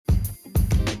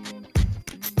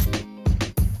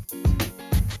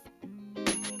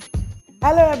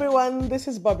Hello everyone, this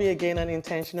is Bobby again on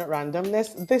Intentional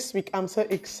Randomness. This week I'm so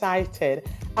excited.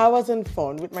 I was on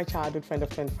phone with my childhood friend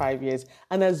of 25 years,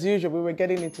 and as usual we were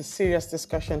getting into serious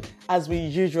discussion as we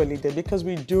usually do because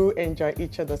we do enjoy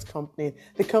each other's company.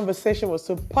 The conversation was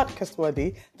so podcast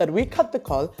worthy that we cut the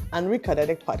call and recorded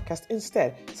a podcast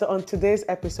instead. So on today's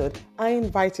episode, I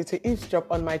invite you to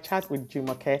eavesdrop on my chat with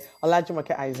Jumoke,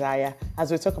 Olajumoke Isaiah,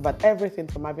 as we talk about everything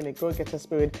from having a go-getter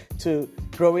spirit to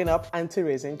growing up and to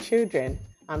raising children.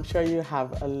 I'm sure you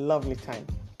have a lovely time.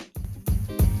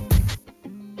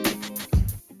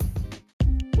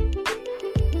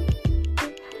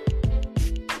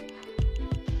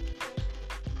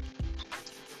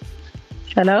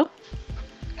 Hello?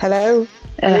 Hello?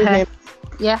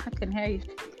 Yeah, I can hear you.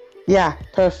 Yeah,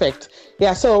 perfect.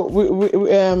 Yeah, so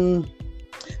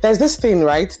there's this thing,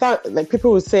 right? That like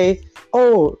people would say,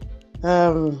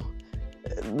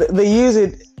 they use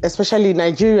it, especially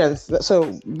Nigerians.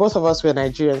 So both of us were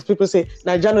Nigerians. People say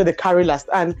Nigerian they carry last,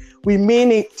 and we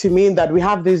mean it to mean that we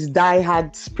have this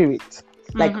die-hard spirit.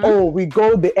 Like, we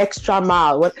go the extra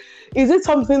mile. What is it?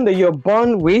 Something that you're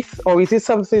born with, or is it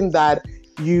something that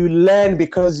you learn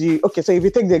because you? Okay, so if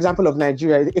you take the example of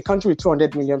Nigeria, a country with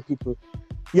 200 million people,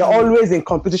 you're always in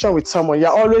competition with someone.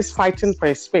 You're always fighting for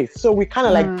a space. So we kind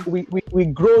of like we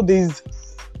grow these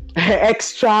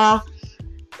extra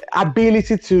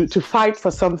ability to fight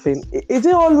for something. Is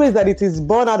it always that it is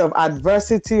born out of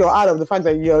adversity or out of the fact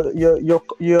that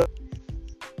you're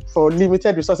for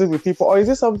limited resources with people, or is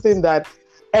it something that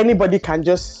anybody can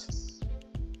just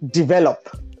develop?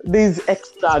 These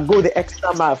go the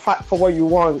extra mile, fight for what you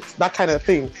want, that kind of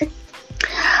thing.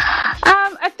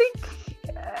 I think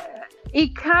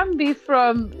it can be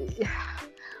from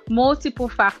multiple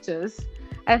factors.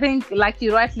 I think, like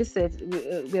you rightly said,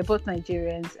 we're both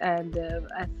Nigerians, and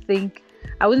I think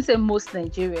I wouldn't say most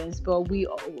Nigerians, but we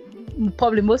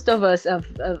probably most of us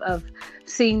have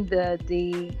seen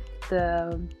the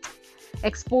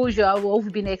exposure, or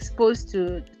we've been exposed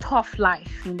to tough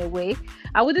life in a way.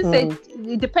 I wouldn't say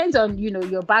it depends on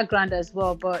your background as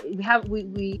well, but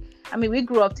we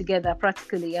grew up together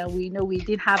practically, and we know we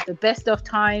didn't have the best of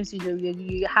times.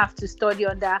 You have to study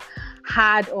under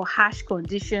hard or harsh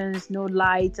conditions, no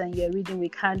lights, and you're reading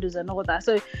with candles and all that.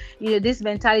 So this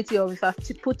mentality of if I have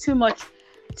to put too much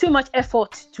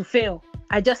effort to fail,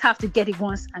 I just have to get it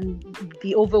once and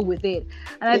be over with it.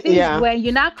 And I think when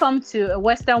you now come to a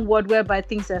Western world whereby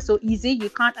things are so easy, you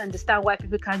can't understand why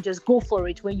people can't just go for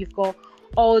it when you've got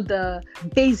all the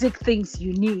basic things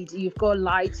you need. You've got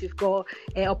lights, you've got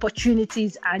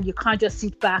opportunities, and you can't just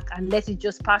sit back and let it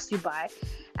just pass you by.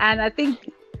 And I think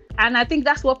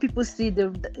that's what people see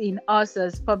in us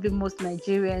as probably most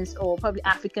Nigerians, or probably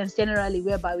Africans generally,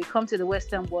 whereby we come to the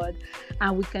Western world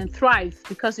and we can thrive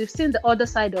because we've seen the other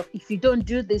side of, if you don't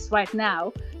do this right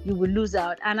now, you will lose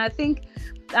out. And I think,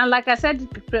 and like I said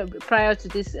prior to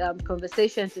this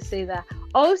conversation, to say that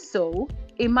also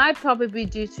it might probably be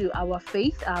due to our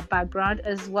faith, our background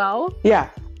as well. Yeah,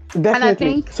 definitely. And I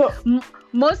think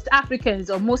most Africans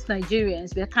or most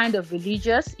Nigerians, we're kind of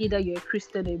religious. Either you're a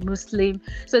Christian or a Muslim.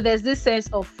 So there's this sense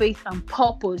of faith and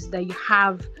purpose that you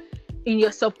have in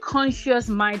your subconscious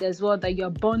mind as well, that you're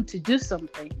born to do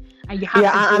something. And you have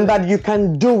to do that you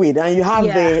can do it, and you have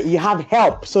you have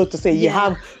help, so to say. You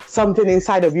have something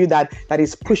inside of you that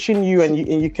is pushing you, and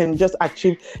you can just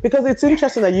achieve. Because it's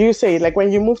interesting that you say, like,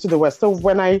 when you move to the West. So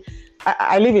when I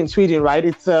live in Sweden, right?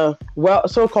 It's a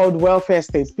so-called welfare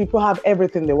state. People have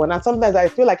everything they want, and sometimes I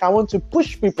feel like I want to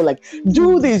push people, like,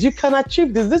 do this. You can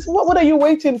achieve this. What are you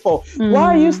waiting for?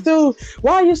 Why are you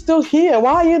still here?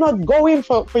 Why are you not going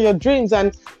for your dreams?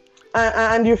 And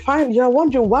you're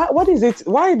wondering what is it?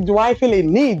 Why do I feel a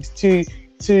need to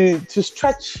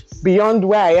stretch beyond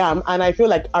where I am? And I feel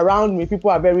like around me people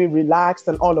are very relaxed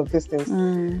and all of these things.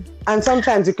 And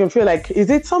sometimes you can feel like, is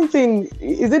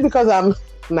it because I'm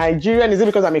Nigerian? Is it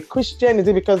because I'm a Christian? Is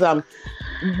it because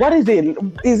what is it?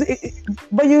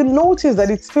 But you notice that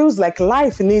it feels like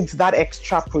life needs that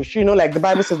extra push. Like the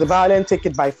Bible says, the violent take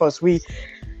it by force. We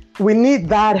need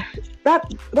that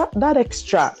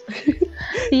extra,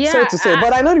 so to say.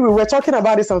 But I know we were talking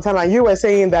about it sometime, and you were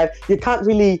saying that you can't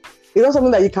really, it's not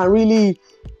something that you can really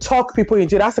talk people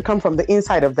into. It has to come from the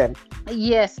inside of them.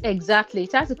 Yes, exactly.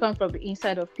 It has to come from the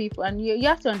inside of people, and you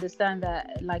have to understand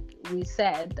that, like we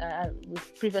said,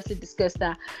 we've previously discussed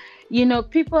that,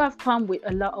 people have come with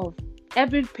a lot of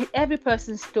every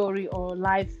person's story or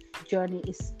life journey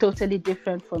is totally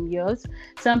different from yours.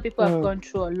 Some people have gone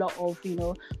through a lot of,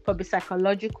 probably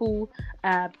psychological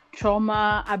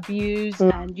trauma, abuse,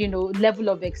 and, level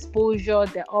of exposure,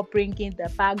 their upbringing,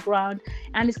 their background.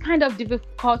 And it's kind of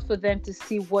difficult for them to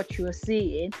see what you're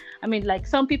seeing. I mean, like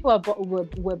some people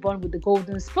were born with the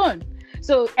golden spoon.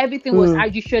 So everything was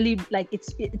usually like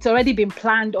it's already been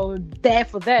planned or there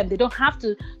for them. They don't have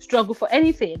to struggle for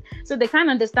anything. So they can't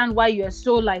understand why you're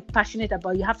so like passionate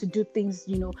about you have to do things,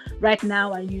 right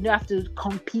now, and you don't have to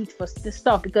compete for this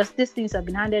stuff because these things have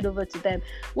been handed over to them.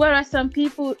 Whereas some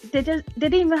people, they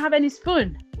didn't even have any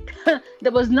spoon.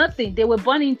 There was nothing. They were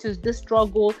born into this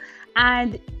struggle,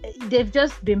 and they've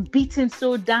just been beaten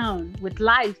so down with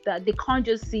life that they can't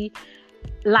just see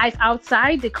life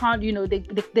outside. They can't,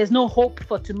 there's no hope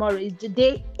for tomorrow.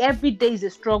 Every day is a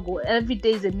struggle. Every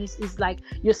day is it's like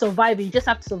you're surviving. You just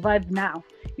have to survive now.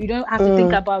 You don't have to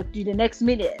think about the next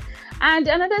minute. And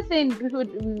another thing people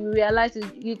realize is,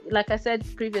 like I said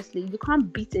previously, you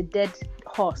can't beat a dead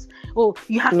horse. Oh,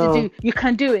 you have to you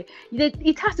can do it.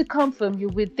 It has to come from you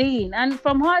within. And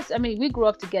from us, I mean, we grew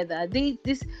up together.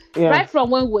 Right from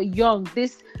when we were young,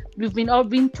 we've been all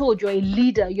been told you're a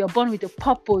leader, you're born with a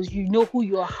purpose, you know who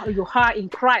you are in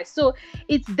Christ. So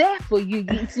it's there for you.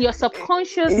 It's your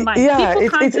subconscious mind. Yeah,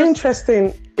 it's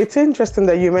interesting. It's interesting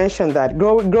that you mentioned that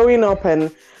growing up,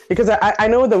 and because I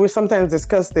know that we sometimes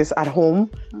discuss this at home,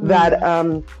 that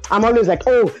I'm always like,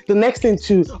 oh, the next thing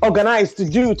to organize, to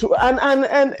do,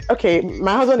 and okay,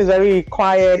 my husband is very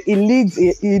quiet. He leads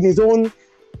in his own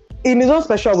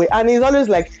special way, and he's always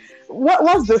like,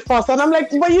 what's the first? And I'm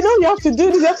like, but you have to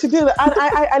do this, you have to do that. And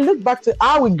I look back to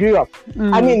how we grew up.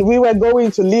 I mean, we were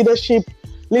going to leadership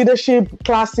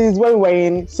classes when we were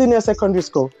in senior secondary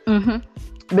school.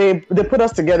 They put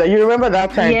us together. You remember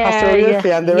that time, Pastor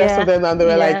Oyefe and the rest of them, and they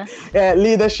were like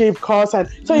leadership course, and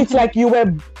so it's like you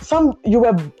were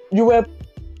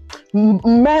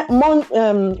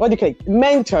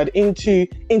mentored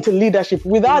into leadership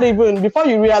without even, before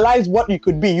you realize what you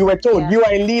could be, you were told you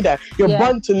are a leader, you're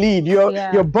born to lead,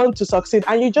 you're born to succeed,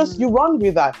 and you run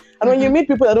with that. And when you meet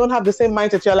people that don't have the same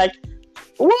mindset, you're like,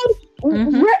 what?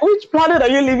 Which planet are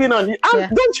you living on?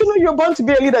 Don't you know you're born to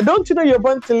be a leader? Don't you know you're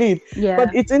born to lead? But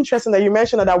it's interesting that you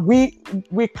mentioned that we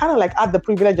kind of like had the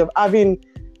privilege of having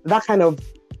that kind of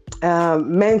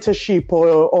mentorship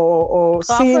or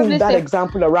seeing that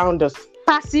example around us.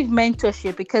 Passive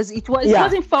mentorship, because it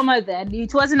wasn't formal then.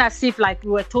 It wasn't as if like we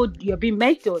were told you're being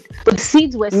mentored, but the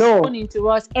seeds were sown into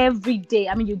us every day.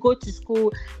 I mean, you go to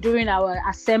school during our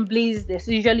assemblies, there's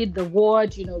usually the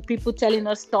word, people telling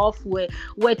us stuff.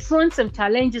 We're thrown some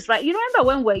challenges, right? You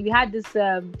remember when we had this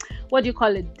what do you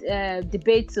call it,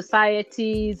 debate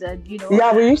societies, and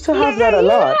we used to have that a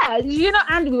lot.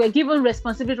 And we were given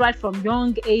responsibility right from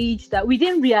young age that we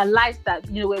didn't realize that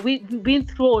we're being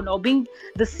thrown, or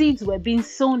the seeds were being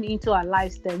sown into our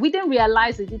lives. Then we didn't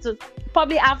realize it. It was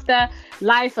probably after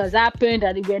life has happened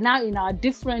and we're now in our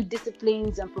different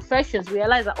disciplines and professions, we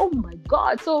realize that, oh my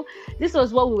God, so this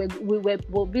was what we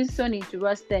were being sown into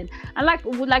us then. And like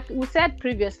we said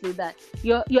previously, that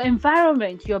your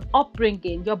environment, your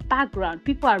upbringing, your background,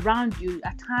 people around you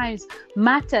at times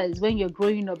matters when you're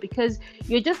growing up, because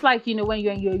you're just like, when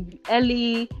you're in your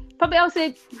early, probably I'll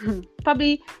say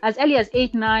probably as early as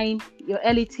 8, 9, your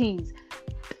early teens.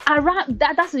 Around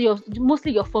that's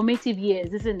mostly your formative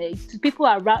years, isn't it? People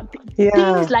around,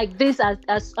 things like this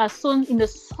are sown in a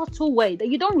subtle way that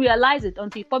you don't realize it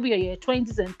until probably your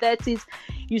 20s and 30s.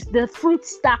 The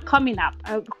fruits start coming out,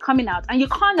 and you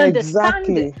can't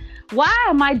understand it. Why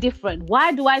am I different?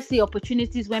 Why do I see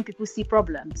opportunities when people see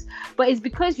problems? But it's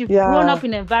because you've grown up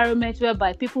in an environment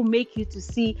whereby people make you to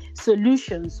see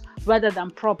solutions rather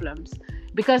than problems.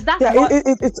 Because that's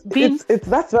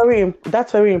that's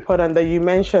very important that you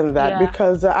mentioned that,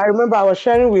 because I remember I was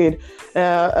sharing with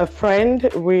a friend.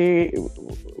 We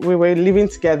were living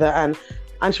together, and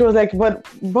she was like, but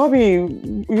Bobby,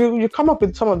 you come up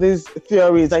with some of these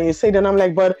theories and you say, then I'm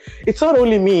like, but it's not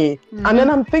only me. And then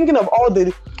I'm thinking of all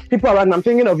the people around me. I'm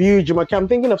thinking of you, Jumoke. I'm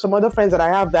thinking of some other friends that I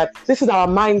have, that this is our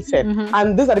mindset,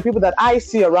 and these are the people that I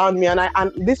see around me,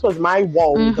 and this was my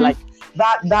world, like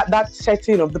that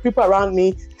setting of the people around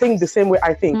me think the same way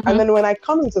I think. And then when I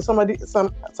come into some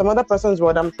other person's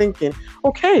world, I'm thinking,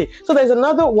 okay, so there's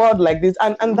another world like this,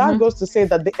 and that goes to say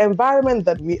that the environment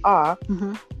that we are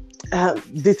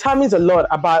determines a lot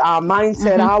about our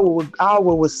mindset, how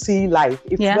we will see life.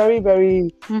 It's very,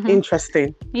 very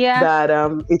interesting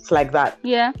that it's like that.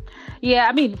 Yeah,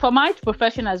 I mean, for my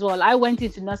profession as well, I went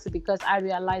into nursing because I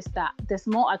realized that there's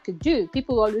more I could do.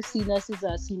 People always see nurses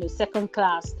as, second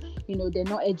class. They're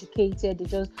not educated.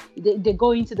 They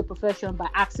go into the profession by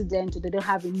accident, or they don't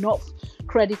have enough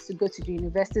credits to go to the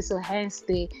university. So hence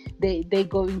they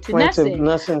go into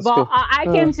nursing. But I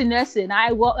came to nursing. I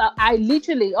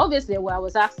literally, obviously, I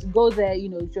was asked to go there,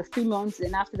 just 3 months,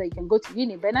 and after that you can go to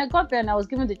uni. But I got there and I was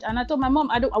given and I told my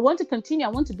mom, I want to continue. I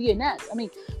want to be a nurse. I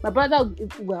mean, my brother,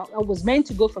 well, I was meant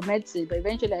to go for medicine, but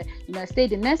eventually, I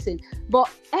stayed in nursing. But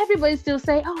everybody still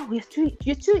say, "Oh,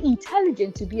 you're too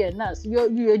intelligent to be a nurse.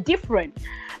 You're different."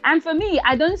 And for me,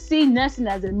 I don't see nursing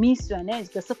as a means to an end,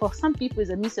 because for some people it's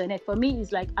a means to an end. For me,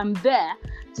 it's like I'm there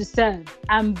to serve.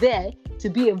 I'm there to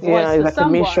be a voice for like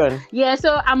someone. A mission. Yeah,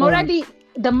 so I'm already,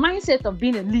 the mindset of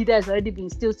being a leader has already been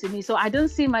instilled to me. So I don't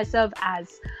see myself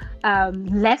as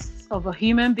less of a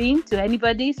human being to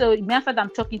anybody. So in fact,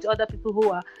 I'm talking to other people who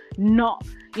are not,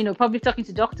 probably talking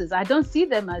to doctors. I don't see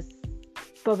them as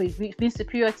probably being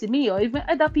superior to me, or even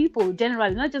other people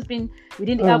generally, not just being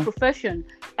within the health profession.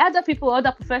 Other people,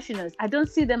 other professionals, I don't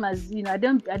see them as, I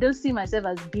don't see myself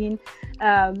as being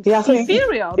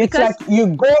inferior. It's like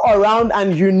you go around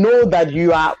and you know that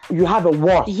you have a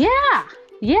worth. Yeah.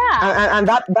 And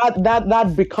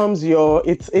that becomes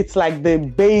it's like the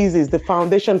basis, the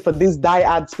foundation for this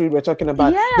dyad spirit we're talking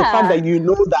about. Yeah. The fact that you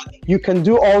know that you can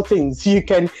do all things. You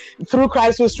can, through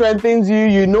Christ who strengthens you,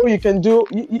 you can do,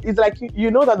 it's like,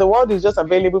 you know that the world is just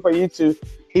available for you to,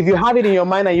 if you have it in your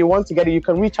mind and you want to get it, you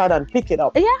can reach out and pick it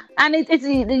up. Yeah. And it's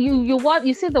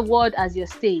you see the world as your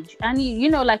stage. And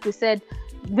like we said,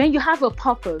 when you have a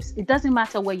purpose, it doesn't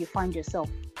matter where you find yourself.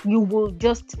 You will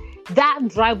just, that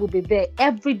drive will be there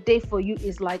every day for you.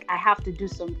 Is like, I have to do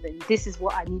something. This is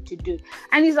what I need to do.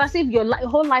 And it's as if your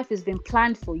whole life has been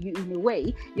planned for you in a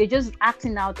way. You're just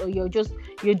acting out, or you're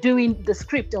doing the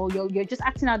script, or you're just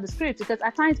acting out the script. Because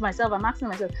at times myself, I'm asking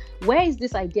myself, where is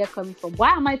this idea coming from? Why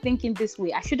am I thinking this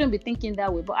way? I shouldn't be thinking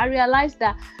that way. But I realized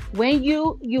that when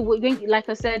you like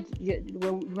I said,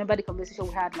 remember the conversation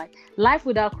we had, like life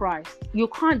without Christ,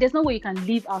 there's no way you can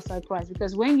live outside Christ.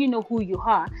 Because when you know who you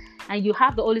are, and you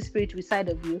have the Holy Spirit inside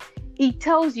of you, it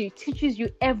teaches you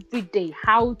every day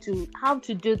how to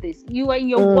do this. You are in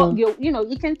your work,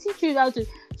 it can teach you how to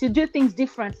do things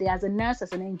differently as a nurse,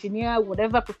 as an engineer,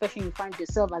 whatever profession you find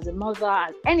yourself, as a mother,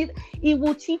 it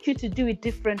will teach you to do it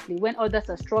differently when others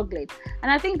are struggling.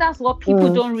 And I think that's what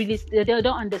people they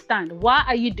don't understand. Why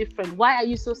are you different? Why are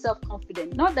you so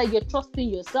self-confident? Not that you're trusting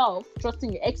yourself,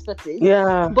 trusting your expertise,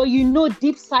 but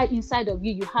deep inside of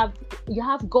you, you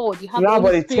have God, you have the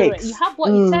Holy Spirit, you have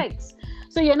what it takes.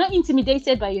 So you're not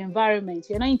intimidated by your environment.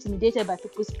 You're not intimidated by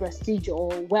people's prestige or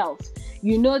wealth.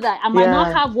 You know that I might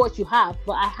not have what you have,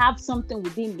 but I have something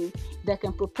within me that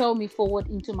can propel me forward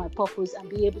into my purpose and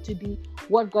be able to be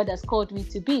what God has called me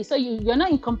to be. So you're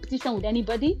not in competition with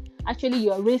anybody. Actually,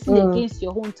 you're racing against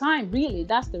your own time. Really,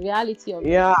 that's the reality of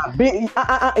it.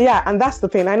 Yeah, and that's the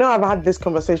thing. I know I've had this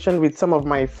conversation with some of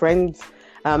my friends.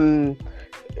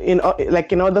 In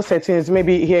other settings,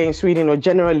 maybe here in Sweden or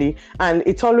generally, and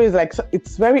it's always like,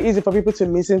 it's very easy for people to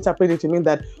misinterpret it to mean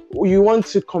that you want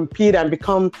to compete and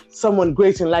become someone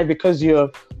great in life because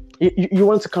you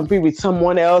want to compete with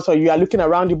someone else, or you are looking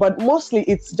around you. But mostly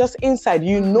it's just inside.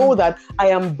 You know that I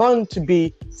am born to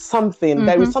be something.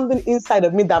 There is something inside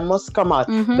of me that must come out,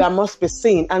 that must be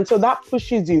seen. And so that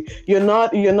pushes you. You're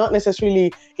not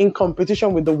necessarily in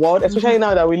competition with the world, especially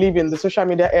now that we live in the social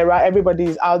media era. Everybody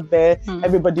is out there.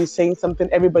 Everybody is saying something.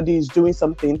 Everybody is doing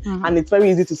something. And it's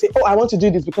very easy to say, oh, I want to do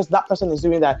this because that person is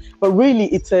doing that. But really,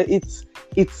 it's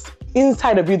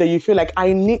inside of you that you feel like,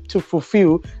 I need to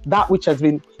fulfill that which has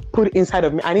been put inside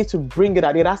of me. I need to bring it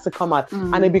out. It has to come out.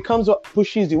 And it becomes what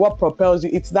pushes you, what propels you.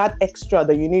 It's that extra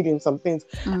that you need in some things.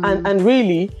 And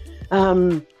really,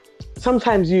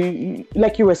 sometimes you,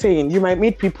 like you were saying, you might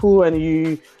meet people and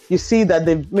you see that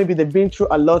they've been through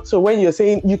a lot. So when you're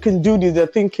saying you can do this, they're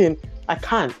thinking, I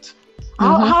can't.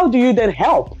 How do you then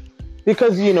help?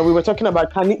 Because, we were talking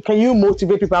about, can you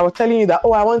motivate people? I was telling you that,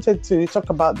 I wanted to talk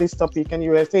about this topic, and you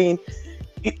were saying,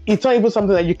 it's not even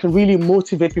something that you can really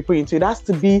motivate people into. It has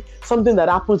to be something that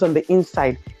happens on the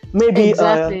inside. Maybe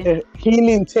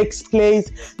healing takes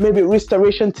place, maybe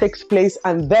restoration takes place,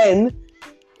 and then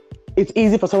it's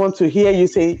easy for someone to hear you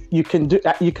say, you can do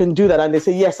that, and they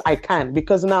say, yes, I can,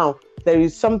 because now there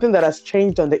is something that has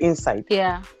changed on the inside.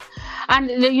 Yeah. And,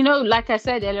 like I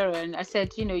said earlier on, I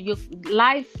said,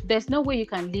 there's no way you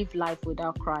can live life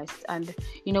without Christ. And,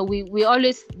 we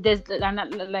always,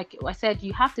 like I said,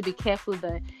 you have to be careful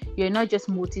that you're not just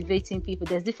motivating people.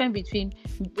 There's difference between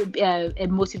a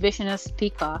motivational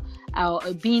speaker or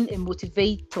being a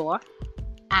motivator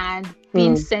and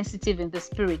being sensitive in the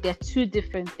spirit. They're two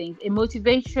different things. A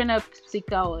motivational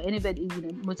speaker or anybody,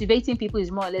 motivating people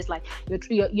is more or less like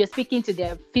you're speaking to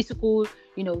their physical,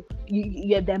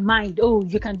 their mind. Oh,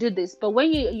 you can do this. But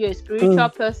when you're a spiritual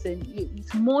person,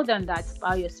 it's more than that. It's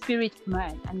about your spirit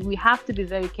man. And we have to be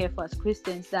very careful as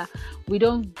Christians that we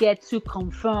don't get too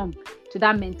conformed to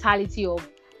that mentality of,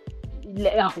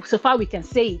 so far we can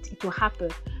say it will happen.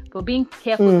 But being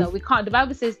careful that we can't. The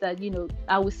Bible says that,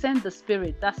 I will send the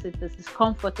Spirit, that's it, this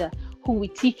comforter, who will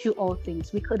teach you all things.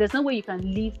 Because there's no way you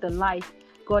can live the life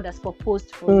God has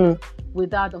proposed for you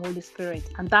without the Holy Spirit.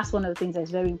 And that's one of the things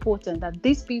that's very important, that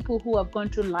these people who have gone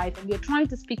through life and you're trying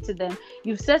to speak to them,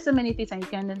 you've said so many things and you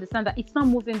can understand that it's not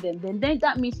moving them, then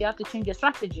that means you have to change your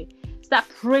strategy. Start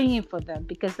praying for them,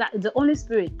 because that is the Holy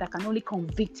Spirit that can only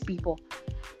convict people.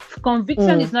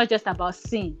 Conviction is not just about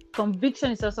sin.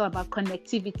 Conviction is also about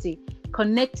connectivity,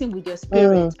 connecting with your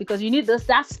spirit, because you need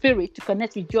that spirit to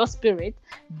connect with your spirit.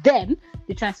 Then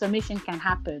the transformation can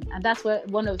happen. And that's where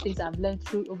one of the things I've learned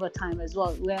through over time as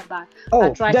well, whereby I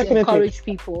try to encourage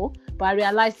people, but I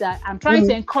realize that I'm trying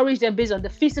to encourage them based on the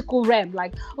physical realm,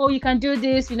 like, oh, you can do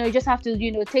this, you just have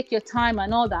to, take your time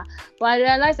and all that. But I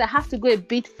realize I have to go a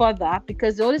bit further,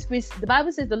 because the Holy Spirit, the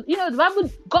Bible says, the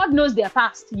Bible, God knows their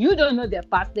past. You don't know their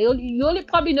past. You only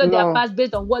probably know their past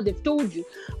based on what they've told you.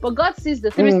 But God sees the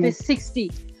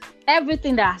 360,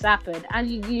 everything that has happened. And,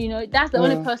 that's the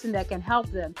only person that can help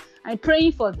them. And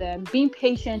praying for them, being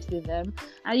patient with them,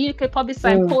 and you could probably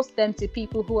signpost them to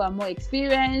people who are more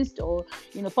experienced, or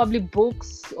probably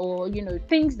books, or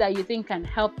things that you think can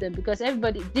help them, because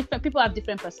different people have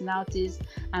different personalities,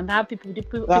 and people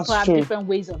have different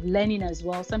ways of learning as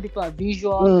well. Some people are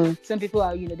visual, some people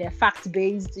are they're fact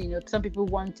based. Some people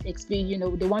want experience.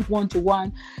 They want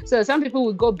one-to-one. So some people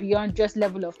will go beyond just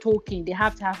level of talking. They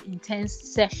have to have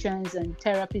intense sessions and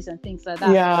therapies and things like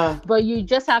that. Yeah. But you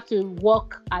just have to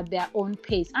walk at their own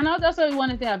pace. And also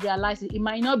one thing I've realized is it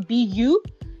might not be you.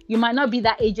 You might not be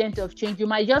that agent of change. You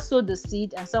might just sow the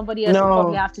seed, and somebody else will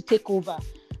probably have to take over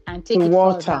and take it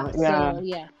water.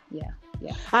 Yeah.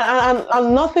 So,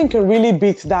 And nothing can really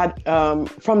beat that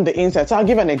from the inside. So I'll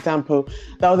give an example.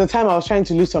 There was a time I was trying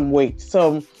to lose some weight.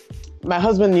 So my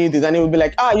husband knew this, and he would be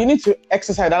like, you need to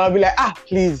exercise. And I'll be like,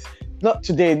 please, not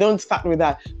today. Don't start with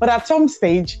that. But at some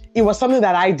stage, it was something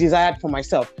that I desired for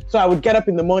myself. So I would get up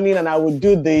in the morning and I would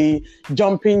do the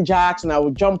jumping jacks, and I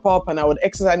would jump up and I would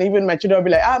exercise. And even my children would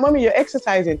be like, Mommy, you're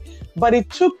exercising. But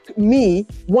it took me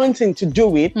wanting to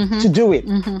do it,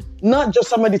 not just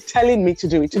somebody telling me to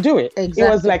do it, Exactly. It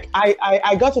was like,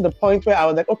 I got to the point where I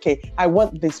was like, okay, I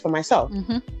want this for myself.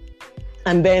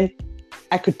 And then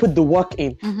I could put the work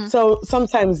in. So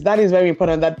sometimes that is very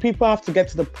important, that people have to get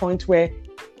to the point where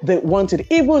they want it,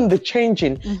 even the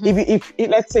changing. If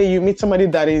let's say you meet somebody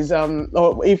that is,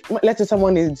 or if let's say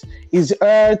someone is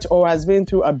hurt or has been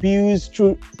through abuse,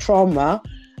 through trauma,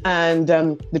 and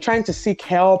they're trying to seek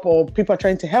help, or people are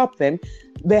trying to help them,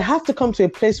 they have to come to a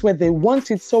place where they want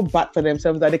it so bad for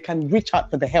themselves that they can reach out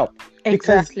for the help.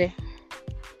 Exactly. Because,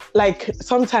 like,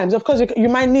 sometimes, of course, you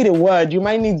might need a word, you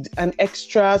might need an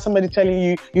extra, somebody telling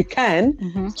you you can,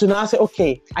 to now say,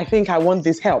 okay, I think I want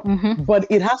this help. But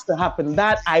it has to happen.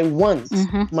 That I want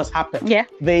must happen. Yeah.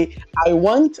 I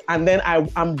want, and then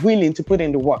I'm willing to put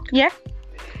in the work. Yeah.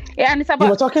 Yeah, and it's about...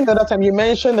 You were talking the other time, you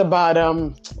mentioned about,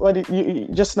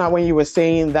 just now when you were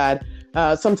saying that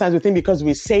sometimes we think because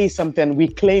we say something, we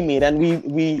claim it, and we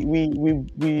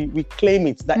claim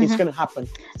it that it's going to happen.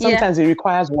 Sometimes it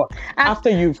requires work. After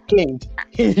you've claimed,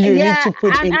 you need to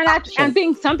put in action. I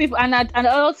think some people, and I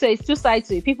also, it's two sides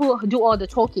to it. People do all the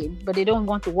talking, but they don't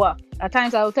want to work. At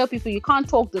times I will tell people, you can't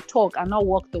talk the talk and not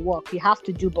walk the walk. You have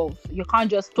to do both. You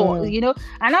can't just talk,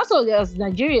 And also, as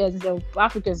Nigerians,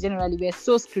 Africans generally, we're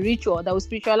so spiritual that we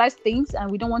spiritualize things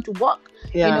and we don't want to work.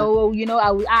 Yeah.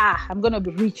 I'm going to be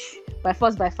rich by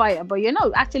force, by fire. But you're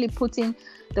not actually putting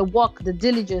the work, the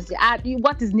diligence,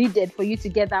 what is needed for you to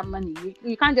get that money.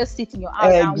 You can't just sit in your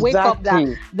house and wake up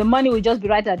that the money will just be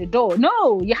right at the door.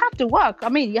 No, you have to work. I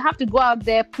mean, you have to go out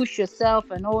there, push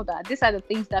yourself and all that. These are the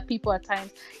things that people at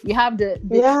times, you have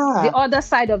the other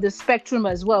side of the spectrum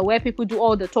as well, where people do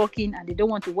all the talking and they don't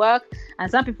want to work.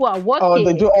 And some people are working. Or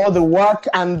they do all the work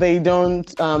and they don't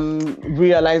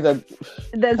realize that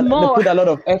there's more. They put a lot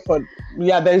of effort.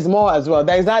 Yeah, there's more as well.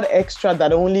 There's that extra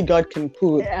that only God can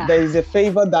put. Yeah. There is a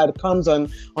favor that comes on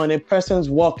a person's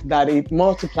work that it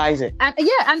multiplies it.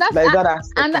 And that's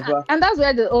well. And that's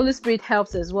where the Holy Spirit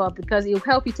helps as well, because it will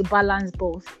help you to balance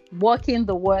both walking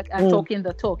the work and talking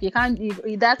the talk. You can't.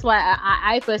 That's why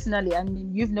I personally, I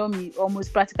mean, you've known me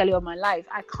almost practically all my life.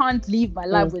 I can't live my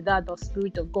life without the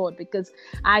Spirit of God, because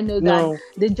I know that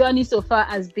the journey so far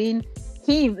has been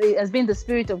Him has been the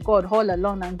Spirit of God all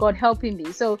along, and God helping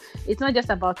me. So it's not just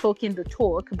about talking the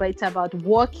talk, but it's about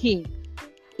walking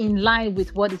in line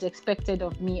with what is expected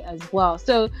of me as well.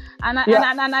 So, and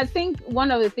I think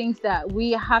one of the things that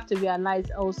we have to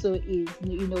realize also is,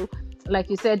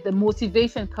 like you said, the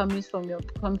motivation comes from your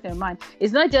mind.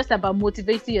 It's not just about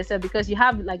motivating yourself, because you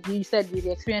have, like you said, with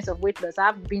the experience of weight loss,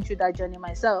 I've been through that journey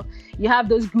myself. You have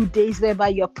those good days whereby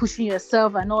you're pushing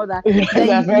yourself and all that.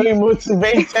 They're very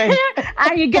motivating.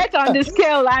 And you get on the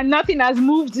scale and nothing has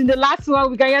moved in the last 1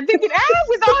 week, and you're thinking,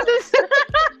 with all this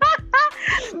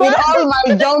with all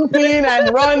my jumping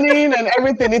and running and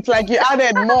everything, it's like you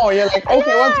added more. You're like,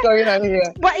 okay, what's going on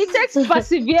here? But it takes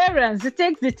perseverance, it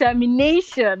takes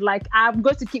determination. Like, I'm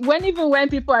going to keep, even when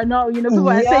people are not, people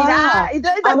are saying, and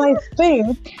I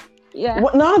think,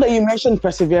 now that you mentioned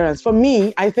perseverance, for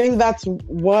me, I think that's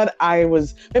what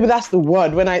maybe that's the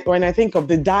word when I think of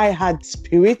the die-hard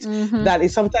spirit, that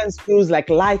it sometimes feels like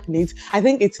life needs. I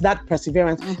think it's that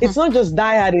perseverance. It's not just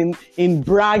die-hard in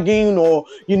bragging or,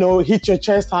 hit your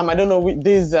chest ham. I don't know, with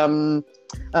these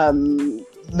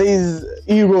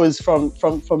heroes from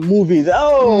movies.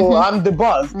 I'm the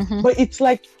boss. But it's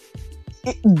like,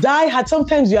 die hard.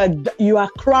 Sometimes you are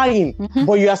crying,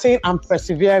 but you are saying, I'm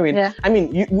persevering. I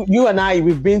mean, you and I,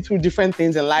 we've been through different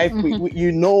things in life.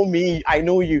 You know me, I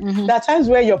know you. There are times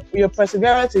where your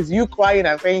perseverance is you crying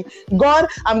and saying, God,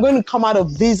 I'm going to come out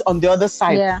of this on the other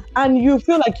side. And you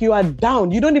feel like you are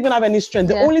down. You don't even have any strength.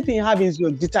 The only thing you have is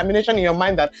your determination in your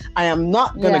mind that I am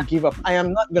not going to give up. I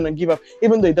am not going to give up,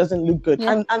 even though it doesn't look good.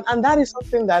 And that is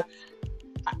something that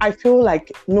I feel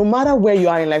like no matter where you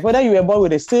are in life, whether you were born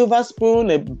with a silver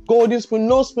spoon, a golden spoon,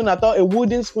 no spoon at all, a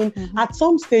wooden spoon, at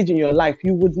some stage in your life,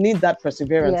 you would need that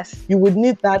perseverance. You would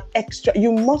need that extra.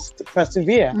 You must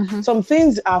persevere. Some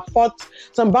things are fought,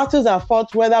 some battles are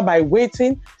fought, whether by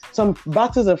waiting, some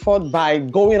battles are fought by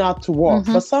going out to war.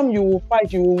 But some you will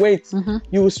fight, you will wait,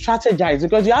 you will strategize,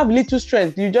 because you have little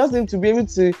strength. You just need to be able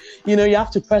to, you have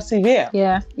to persevere.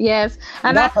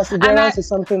 And that perseverance is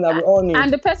something that we all need.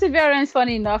 And the perseverance,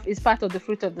 funny enough, is part of the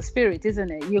fruit of the Spirit,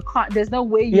 isn't it? You can't, there's no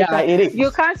way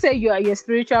you can't say you're a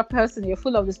spiritual person, you're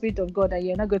full of the Spirit of God, and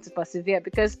you're not going to persevere,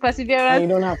 because perseverance, and you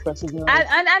don't have perseverance.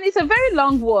 And it's a very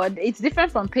long word. It's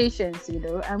different from patience,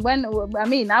 and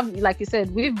like you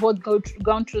said, we've both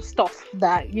gone through stuff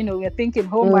that, we're thinking,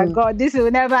 oh my God, this will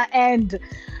never end.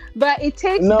 But it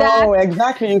takes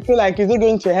exactly. You feel like, is it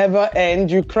going to ever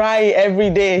end? You cry every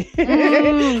day.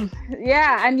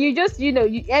 And you just,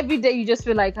 every day you just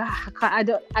feel like, I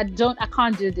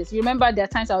can't do this. You remember, there are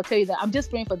times I'll tell you that I'm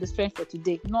just praying for the strength for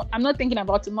today. I'm not thinking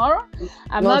about tomorrow.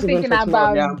 I'm not thinking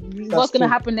about what's going to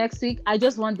happen next week. I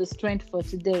just want the strength for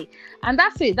today. And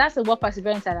that's it. That's what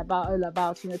perseverance is all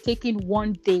about. Taking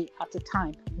one day at a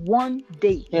time. One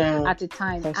day at a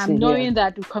time. I'm knowing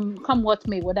that come what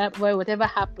may, whatever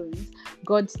happens,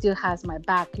 God still has my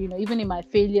back. Even in my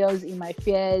failures, in my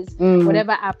fears,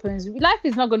 whatever happens, life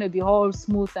is not going to be all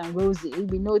smooth and rosy.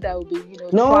 We know that will be,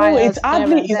 it's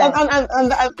ugly.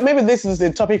 And maybe this is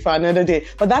the topic for another day.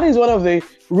 But that is one of the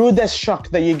rudest shock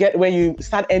that you get when you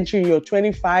start entering your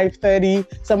 25, 30,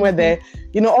 somewhere there.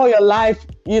 All your life,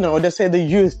 they say the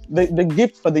youth, the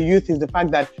gift for the youth is the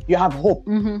fact that you have hope.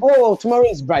 Oh, tomorrow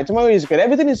is bright, tomorrow is good.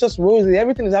 Everything is just rosy,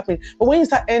 everything is happening. But when you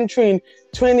start entering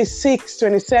 26,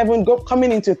 27,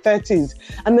 coming into 30s,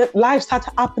 and then life starts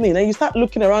happening, and you start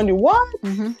looking around you, what?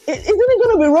 Isn't it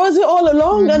going to be rosy all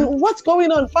along? And what's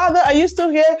going on? Father, are you still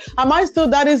here? Am I still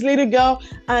daddy's little girl?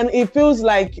 And it feels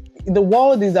like the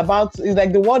world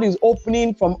is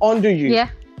opening from under you.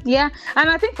 Yeah, and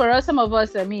I think for us, some of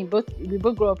us, we both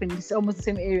grew up in almost the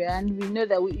same area, and we know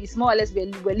that it's more or less we're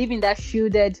living that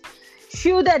shielded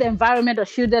environment or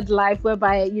shielded life,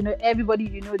 whereby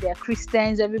everybody, they're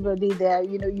Christians, everybody they're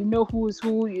who's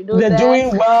who, they're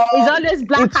doing well. It's always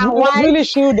black and white. It was really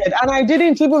shielded, and I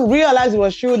didn't even realize it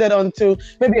was shielded until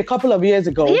maybe a couple of years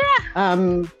ago.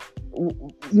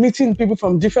 Meeting people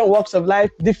from different walks of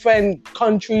life, different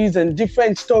countries and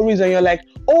different stories, and you're like,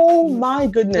 oh my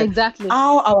goodness, exactly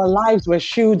how our lives were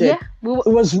shielded. It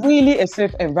was really a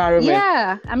safe environment.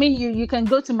 I mean, you can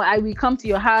go to we come to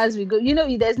your house, we go,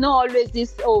 there's not always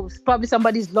this, probably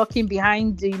somebody's locking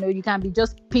behind, you can be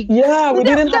just picked. We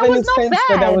didn't have any sense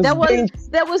that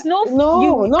there was no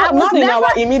not in our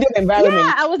immediate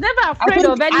environment. I was never afraid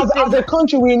of anything. As a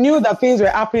country, we knew that things were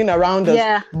happening around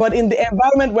us, but in the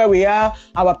environment where we are,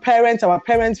 our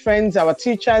parents' friends, our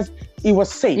teachers, it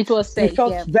was safe. It was safe. We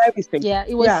felt very safe.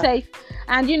 It was safe.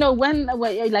 And when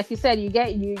like you said, you get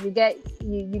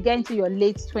into your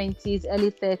late 20s,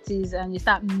 early 30s, and you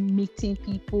start meeting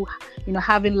people,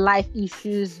 having life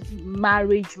issues,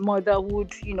 marriage,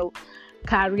 motherhood,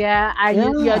 career, and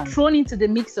you're thrown into the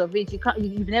mix of it.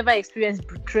 You've never experienced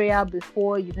betrayal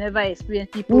before. You've never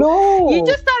experienced people. No, you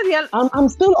just start. I'm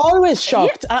still always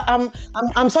shocked. Yeah.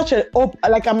 I'm such an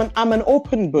I'm an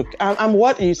open book. I'm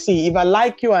what you see. If I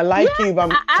like you, I like you. If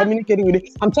I'm communicating with you,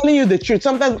 I'm telling you the truth.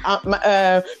 Sometimes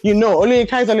only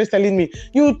Kai is always telling me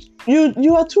you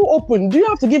are too open. Do you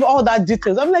have to give all that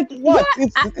details? I'm like, what? Yeah,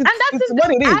 it's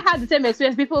what it is. I had the same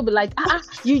experience. People will be like,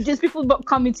 people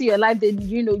come into your life. They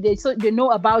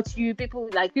know about you. People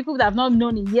that have not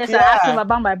known in years. I asked them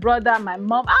about my brother, my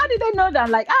mom. How did they know that?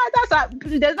 I'm like,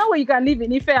 there's no way you can live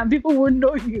in Ife and people won't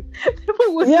know you.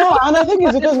 People would know. And I think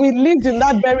it's because we lived in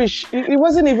that very. It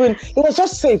wasn't even. It was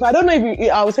just safe. I don't know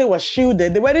if I would say it was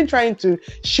shielded. They weren't trying to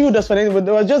shield us from anything, but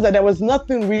there was just that there was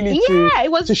nothing really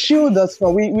to shield us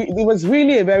from. It was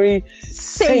really a very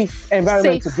safe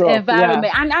environment to grow up.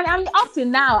 Environment. And up to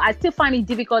now, I still find it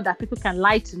difficult that people can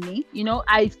lie to me.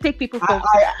 I take people for...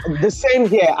 the same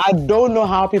here. I don't know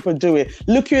how people do it.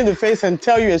 Look you in the face and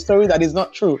tell you a story that is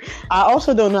not true. I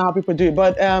also don't know how people do it.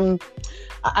 But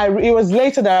it was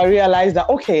later that I realized that,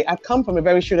 okay, I come from a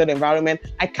very shielded environment.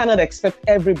 I cannot expect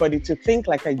everybody to think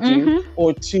like I do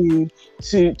or to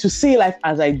see life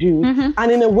as I do.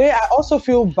 And in a way, I also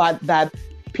feel bad that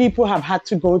people have had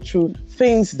to go through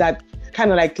things that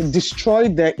kind of like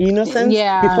destroyed their innocence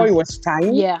before it was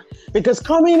time. Yeah. Because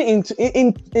coming into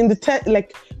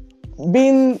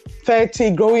being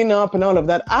 30, growing up and all of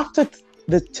that, after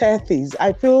the 30s,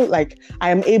 I feel like I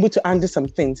am able to handle some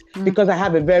things because I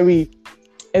have a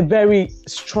very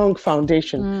strong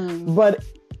foundation. But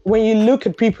when you look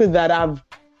at people that have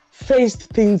faced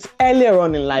things earlier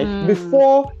on in life,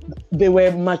 before they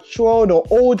were matured or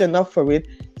old enough for it,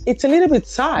 it's a little bit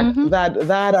sad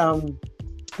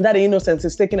that innocence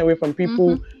is taken away from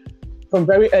people from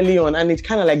very early on, and it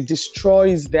kind of like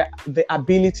destroys the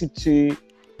ability to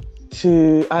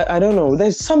I don't know.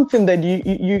 There's something that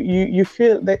you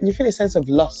feel a sense of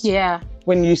loss. Yeah.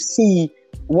 When you see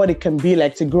what it can be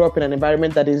like to grow up in an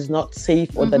environment that is not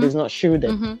safe or that is not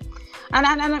shielded. And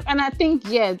I think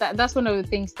that's one of the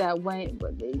things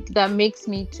that makes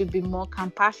me to be more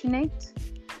compassionate.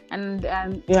 And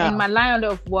in my line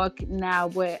of work now,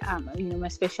 where my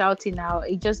specialty now,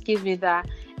 it just gives me that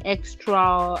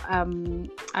extra.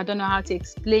 I don't know how to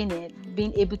explain it.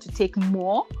 Being able to take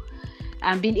more,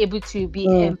 and being able to be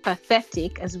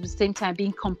empathetic, at the same time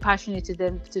being compassionate to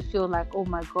them, to feel like, oh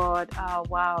my God,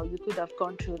 wow, you could have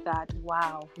gone through that.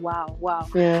 Wow.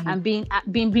 And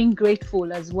being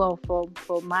grateful as well for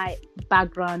my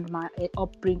background, my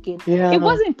upbringing. It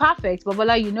wasn't perfect, but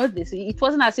Bola, you know this. It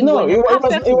wasn't as if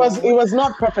it was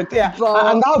not perfect. Yeah,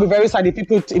 and that would be very sad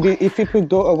if people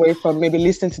go away from maybe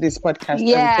listening to this podcast.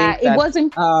 Yeah, it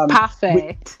wasn't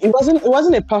perfect. It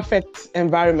wasn't a perfect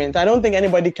environment. I don't think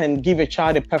anybody can give a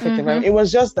child a perfect environment. It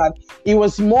was just that it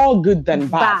was more good than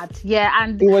bad. Yeah,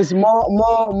 and it was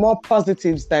more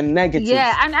positives than negatives.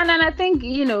 Yeah, and I think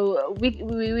we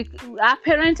our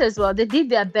parents as well, they did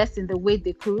their best in the way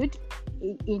they could,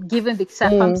 given the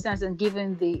circumstance and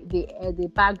given the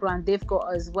background they've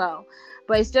got as well.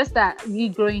 But it's just that you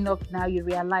growing up now, you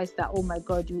realize that, oh my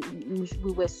God,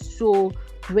 we were so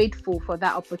grateful for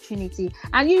that opportunity.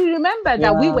 And you remember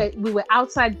that we were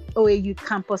outside OAU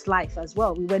campus life as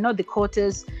well. We were not the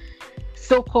quarters,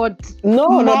 so-called no.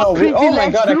 Oh my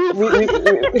God, no, we're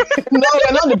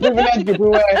not the privileged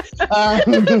people.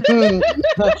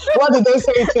 What did they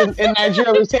say in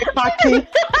Nigeria? We say paki.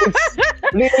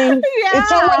 It's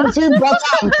somewhere between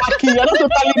butter and paki. You're not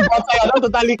totally butter. You're not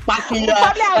totally paki.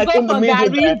 Probably I go for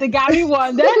Gary, the Gary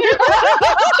one. Then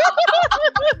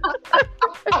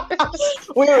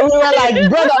we were like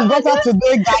bread and butter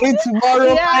today, Gary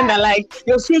tomorrow. Kind of like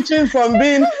you're switching from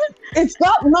being. It's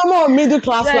not normal middle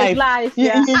class life. But I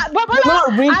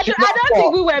don't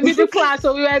think we were middle class,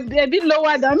 so we were a bit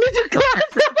lower than middle class.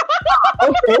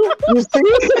 Okay, you see.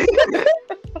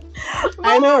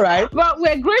 I know, right? But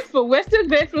we're grateful. We're still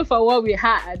grateful for what we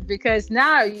had, because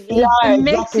now it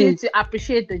makes you to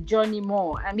appreciate the journey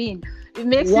more. I mean, it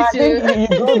makes you to... I think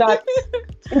you know that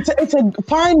it's a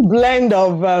fine blend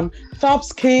of soft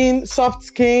skin.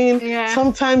 Yeah.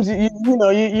 Sometimes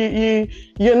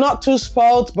you're not too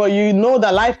spoiled, but you know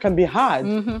that life can be hard.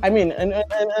 I mean,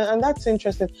 and that's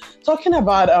interesting. Talking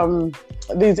about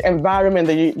this environment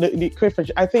that you create for,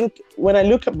 I think when I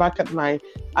look back at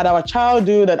our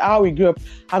childhood, at how we grew up,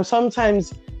 I'm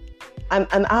sometimes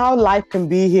and how life can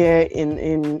be here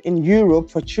in Europe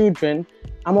for children,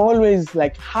 I'm always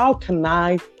like, how can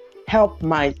I help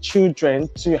my children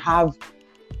to have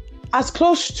as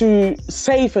close to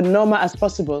safe and normal as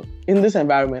possible in this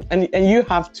environment. And you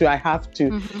have to, I have to.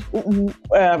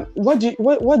 What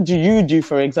do you do,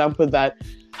 for example, that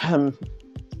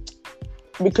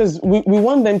because we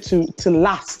want them to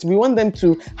last. We want them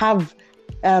to have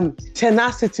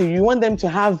tenacity. You want them to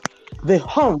have the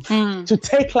humph to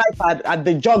take life at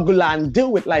the jugular and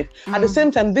deal with life. At the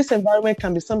same time, this environment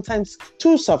can be sometimes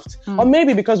too soft. Or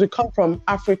maybe because we come from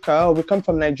Africa, or we come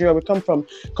from Nigeria, we come from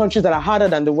countries that are harder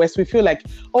than the West, we feel like,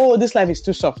 oh, this life is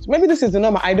too soft. Maybe this is the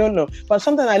norm, I don't know. But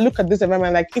sometimes I look at this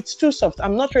environment like, it's too soft.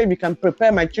 I'm not sure if we can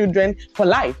prepare my children for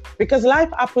life, because life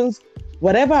happens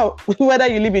whatever, whether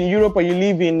you live in Europe or you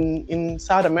live in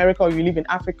South America or you live in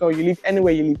Africa or you live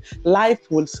anywhere you live, life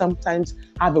will sometimes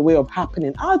have a way of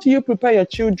happening. How do you prepare your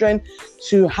children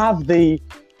to have the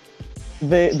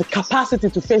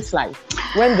capacity to face life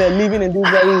when they're living in this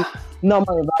very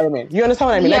normal environment? You understand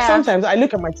what I mean? Yeah. Like sometimes I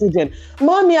look at my children,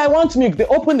 Mommy, I want milk. They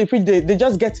open the fridge, they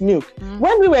just get milk.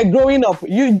 When we were growing up,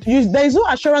 there is no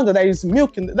assurance that there is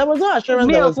milk there was no assurance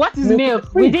milk. There was what is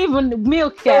milk? We didn't even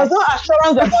milk there here. was no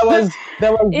assurance that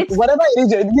there was whatever it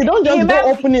is. You don't just go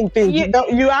opening things.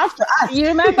 You have to ask. You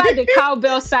remember the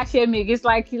cowbell sachet milk? It's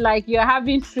like you're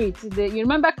having treats. You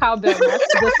remember cowbell,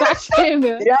 the sachet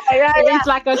milk? Yeah. It's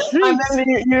like a treat. And then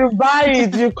you buy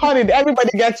it, you cut it, everybody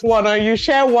gets one, or you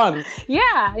share one.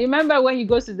 Yeah, remember when you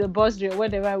go to the bus or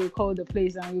whatever we call the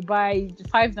place, and you buy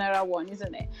 5 naira one,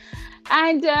 isn't it?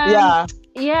 And I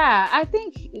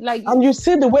think and you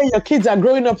see the way your kids are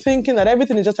growing up thinking that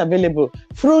everything is just available.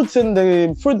 Fruits in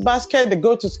the fruit basket, they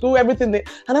go to school, everything.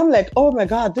 And I'm like, oh my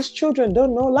God, these children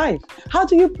don't know life. How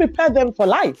do you prepare them for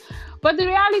life? But the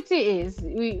reality is,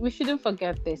 we shouldn't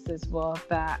forget this as well,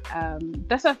 that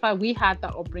that's why we had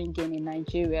that upbringing in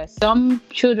Nigeria. Some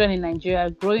children in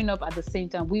Nigeria growing up at the same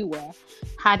time we were,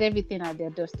 had everything at their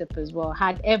doorstep as well,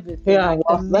 had everything,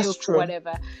 the milk, true.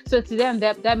 Whatever. So to them,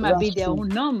 that might be their own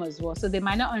norm as well. So they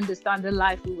might not understand the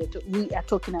life we are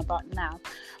talking about now.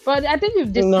 But I think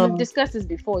we've discussed this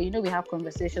before. We have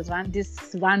conversations,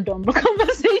 these random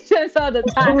conversations all the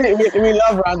time. we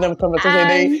love random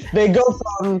conversations. They go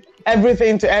from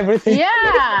everything to everything.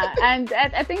 Yeah, and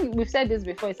I think we've said this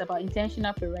before. It's about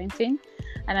intentional parenting,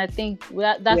 and I think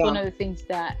that's one of the things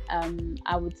that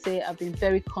I would say I've been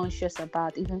very conscious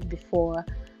about even before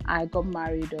I got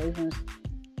married, or even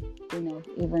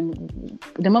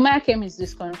the moment I came into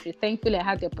this country. Thankfully, I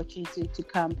had the opportunity to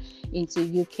come into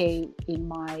UK in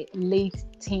my late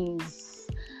teens,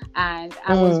 and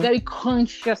I was very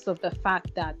conscious of the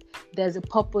fact that there's a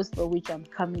purpose for which I'm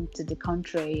coming to the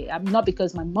country. I'm not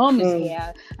because my mom is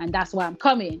here and that's why I'm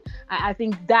coming. I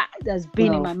think that has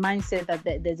been in my mindset, that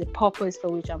there's a purpose for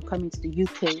which I'm coming to the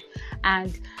UK,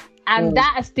 and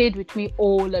that has stayed with me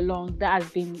all along. That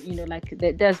has been,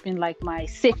 there's been like my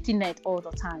safety net all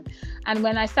the time. And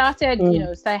when I started,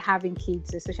 started having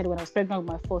kids, especially when I was pregnant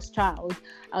with my first child,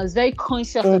 I was very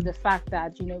conscious of the fact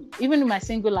that, even in my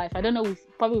single life, I don't know,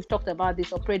 we've talked about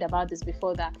this or prayed about this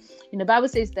before, that, the Bible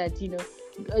says that,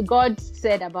 God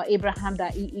said about Abraham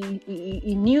that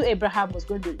he knew Abraham was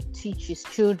going to teach his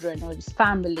children or his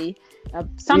family,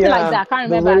 something like that. I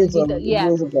can't remember.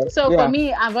 For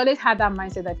me, I've always had that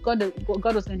mindset that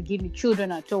God was going to give me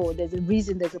children at all. There's a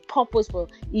reason, there's a purpose for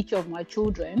each of my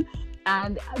children.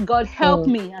 And God help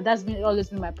me, and that's always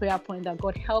been my prayer point, that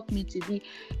God help me to be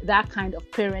that kind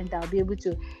of parent that will be able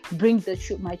to bring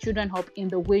my children up in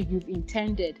the way you've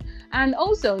intended. And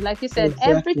also, like you said,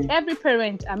 every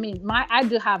parent,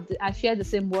 I share the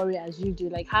same worry as you do.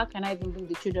 Like, how can I even bring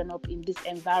the children up in this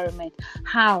environment?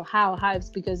 How? It's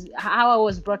because how I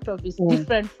was brought up is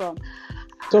different from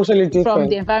totally different from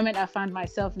the environment I found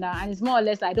myself now. And it's more or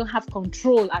less I don't have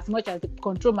control as much as the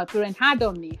control my parent had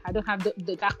on me. I don't have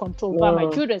that control over my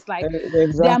children. It's like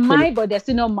they're mine, but they're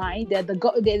still not mine.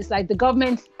 It's like the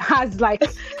government has like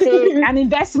an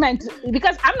investment,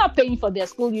 because I'm not paying for their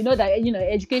school. You know that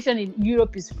education in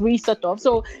Europe is free, sort of.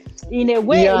 So in a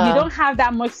way, you don't have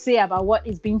that much say about what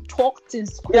is being taught in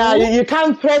school. Yeah, you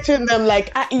can't threaten them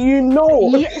like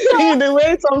the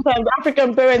way sometimes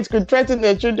African parents could threaten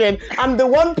their children. I'm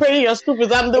the one paying your school fees.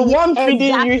 I'm the one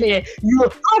feeding you here. You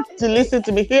have to listen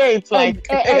to me. Here it's like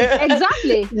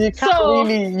exactly. You can't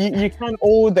you can't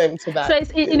owe them to that. So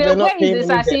it's in a way it's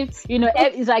as if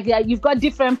it's like you've got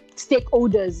different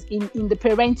stakeholders in the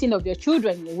parenting of your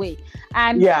children in a way.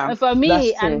 And for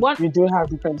me, and what you do have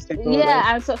different stakeholders.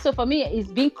 Yeah, and so for me,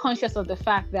 it's being conscious of the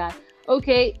fact that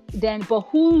but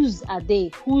whose are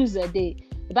they?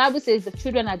 The Bible says the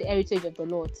children are the heritage of the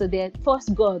Lord. So they're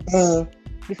first God's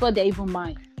before they're even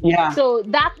mine. Yeah. So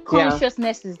that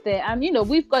consciousness is there. And,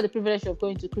 we've got the privilege of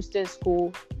going to Christian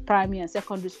school, primary and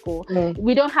secondary school.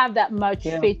 We don't have that much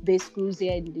faith-based schools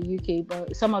here in the UK,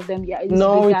 but some of them,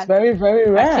 it's very, very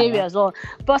rare as well.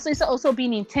 But so it's also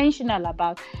being intentional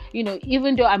about,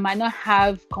 even though I might not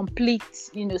have complete,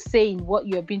 say in what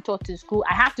you're being taught in school,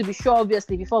 I have to be sure,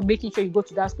 obviously, before making sure you go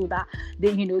to that school that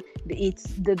it's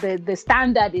the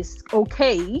standard is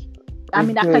okay. I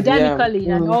mean, academically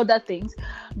and all that things,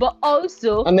 but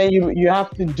also, and then you have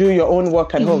to do your own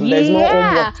work at home. There's no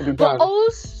homework to be done. But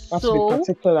also,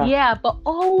 but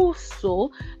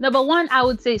also, number one, I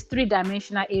would say is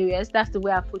 3-dimensional areas. That's the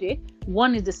way I put it.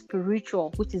 One is the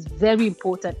spiritual, which is very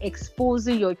important.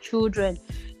 Exposing your children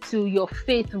to your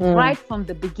faith right from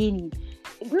the beginning.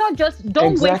 Not just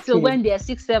don't wait till when they're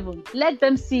 6, 7. Let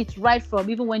them see it right from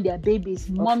even when they're babies.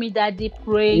 Mommy, daddy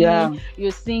praying,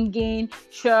 you're singing,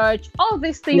 church. All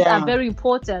these things are very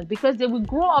important because they will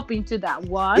grow up into that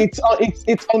one.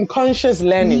 It's unconscious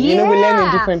learning. We learn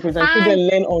in different ways, and children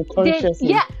learn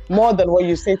unconsciously more than what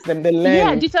you say to them. They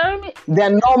learn. Their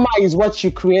normal is what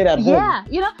you create at home.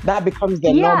 That becomes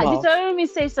their normal. Deuteronomy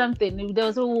says something. There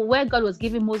was where God was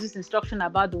giving Moses instruction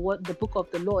about the book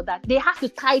of the law, that they have to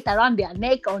tie it around their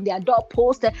neck, on their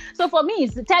doorpost. So for me,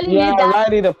 it's telling me that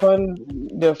write it upon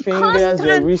their fingers,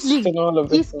 their wrists, and all of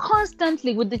this. It's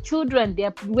constantly with the children.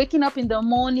 They're waking up in the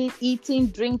morning, eating,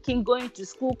 drinking, going to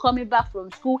school, coming back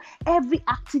from school. Every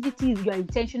activity, you're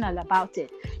intentional about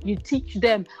it. You teach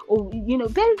them,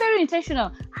 very, very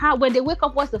intentional. How when they wake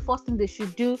up, what's the first thing they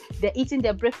should do? They're eating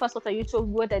their breakfast. What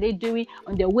are they doing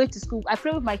on their way to school? I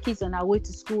pray with my kids on our way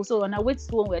to school. So on our way to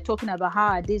school, we're talking about how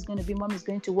our day is going to be. Mom is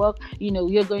going to work.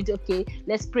 You're going to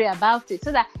let's pray about it,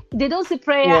 so that they don't see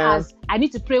prayer as I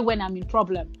need to pray when I'm in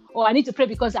problem, or I need to pray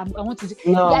because I want to do.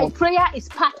 Prayer is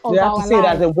part of our life. It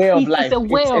as a way of life. It's a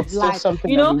way of life.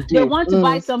 They want to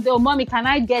buy something. Oh, mommy, can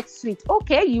I get sweet?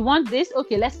 Okay, you want this?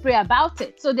 Okay, let's pray about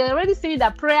it. So they're already saying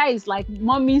that prayer is like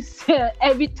mommy's.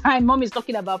 Every time mommy's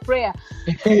talking about prayer,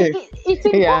 it's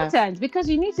important because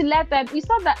you need to let them. It's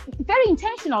not that very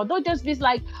intentional. Don't just be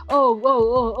like,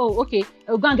 okay,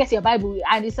 go and get your Bible,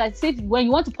 and it's as if when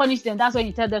you want to punish them, that's when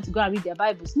you tell them to go and read their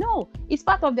Bibles. No, it's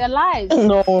part of their lives.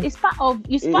 No, it's part of.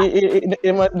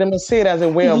 They must see it as a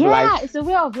way of life. Yeah, it's a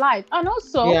way of life, and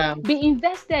also be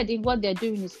invested in what they're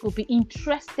doing in school. Be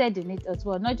interested in it as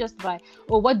well, not just by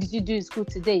what did you do in school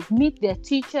today? Meet their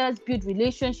teachers, build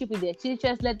relationship with their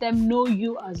teachers, let them know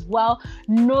you as well,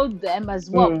 know them as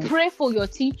well. Pray for your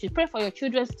teachers, pray for your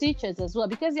children's teachers as well,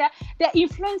 because they're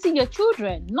influencing your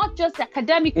children, not just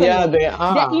academically. Yeah, they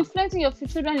are. They're influencing your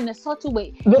children in a subtle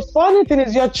way. The funny thing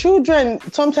is, your children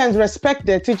sometimes respect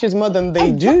their teachers more than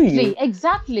they do you.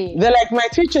 Exactly. They're like, my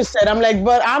teacher said. I'm like,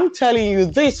 but I'm telling you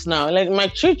this now. Like, my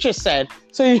teacher said.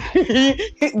 So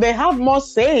they have more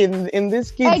say in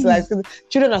these kids' lives.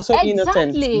 Children are so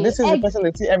innocent. This is the person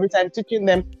they see every time, teaching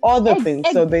them other things.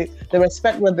 So they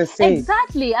respect what they say.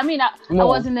 Exactly. I mean, I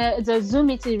was in a Zoom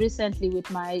meeting recently with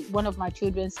one of my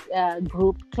children's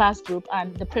class group,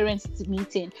 and the parents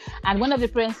meeting. And one of the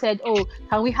parents said, "Oh,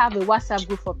 can we have a WhatsApp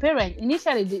group for parents?"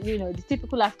 Initially, the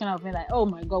typical African of me like, "Oh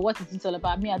my God, what is this all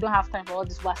about? Me, I don't have time for all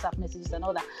these WhatsApp messages and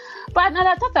all that." But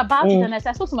I thought about it, and I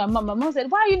spoke to my mom. My mom said,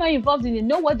 "Why are you not involved in it?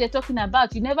 Know what they're talking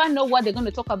about. You never know what they're going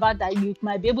to talk about, that you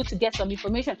might be able to get some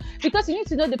information, because you need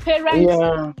to know the parents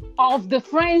of the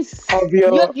friends of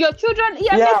your children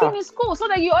making in school, so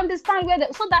that you understand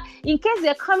so that in case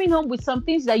they're coming home with some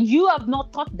things that you have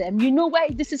not taught them, you know where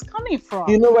this is coming from.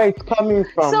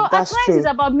 So That's friends true. is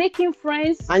about making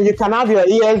friends, and you can have your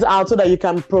ears out so that you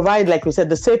can provide, like we said,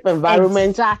 the safe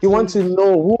environment. Exactly. You want to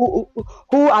know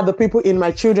who are the people in my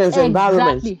children's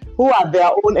environment, who are their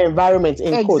own environment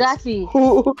in quotes.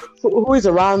 Who is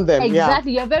around them.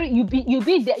 Exactly. You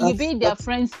be their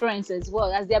friends as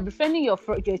well. As they're befriending your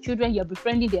children, you're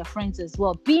befriending their friends as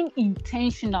well. Being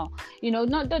intentional,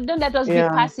 don't let us be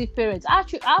passive parents.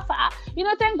 Actually,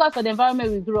 thank God for the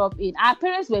environment we grew up in. Our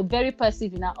parents were very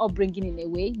passive in our upbringing in a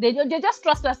way. They just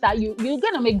trust us that you're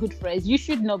gonna make good friends. You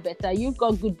should know better. You've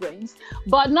got good brains,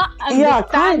 but not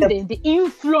understanding the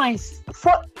influence.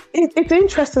 It's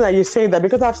interesting that you say that,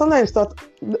 because I've sometimes thought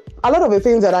a lot of the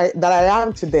things that I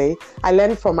am today, I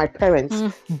learned from my parents,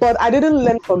 but I didn't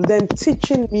learn from them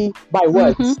teaching me by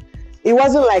words. It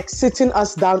wasn't like sitting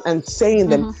us down and saying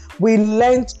them. We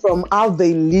learned from how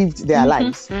they lived their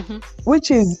lives,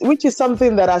 which is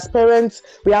something that as parents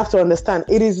we have to understand.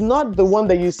 It is not the one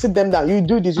that you sit them down, you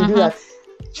do this, you do that.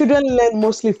 Children learn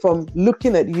mostly from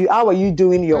looking at you. How are you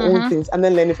doing your own things, and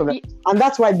then learning from them. And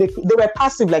that's why they were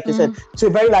passive, like you said, to a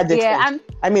very large extent.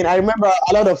 I mean, I remember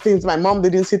a lot of things my mom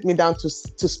didn't sit me down to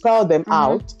spell them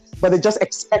out. but they just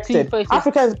expected. Perfect.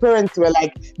 African parents were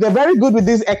like, they're very good with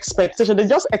this expectation. They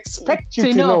just expect you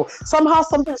to know. Somehow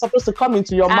something's supposed to come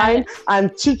into your mind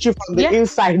and teach you from the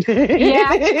inside.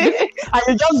 And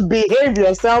you just behave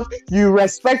yourself. You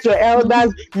respect your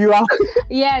elders. You are.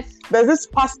 Yes. There's this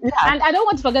past. Yeah. And I don't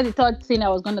want to forget the third thing I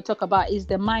was going to talk about is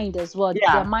the mind as well.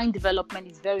 Yeah. Their mind development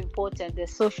is very important. The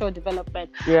social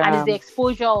development. Yeah. And it's the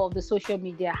exposure of the social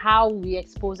media. How we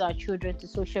expose our children to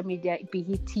social media, be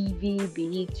it TV,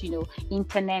 be it,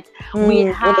 internet. We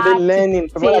have what are they learning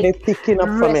from? What are they picking up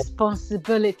from it?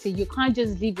 Responsibility. You can't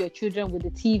just leave your children with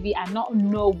the TV and not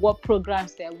know what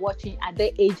programs they're watching. Are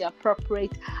they age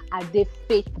appropriate? Are they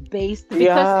faith-based?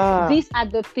 Because these are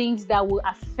the things that will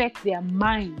affect their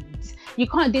minds. You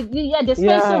can't. They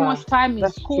spend so much time in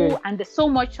school and there's so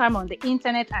much time on the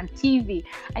internet and TV,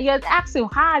 and you're asking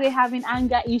how are they having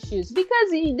anger issues because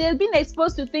they've been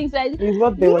exposed to things like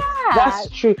that's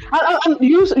true. And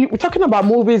you're talking about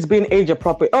movies being age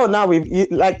appropriate. Oh, now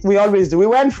we always do. We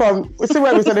went from see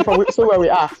where we started from, so where we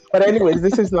are. But anyways,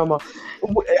 this is normal.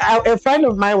 A friend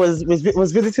of mine was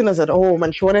visiting us at home,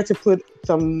 and she wanted to put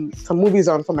some movies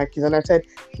on for my kids, and I said,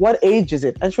 "What age is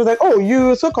it?" And she was like, "Oh,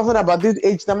 you're so concerned about this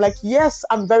age." And I'm like, "Yes,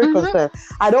 I'm very concerned.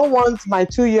 I don't want my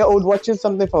 2-year-old watching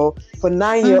something for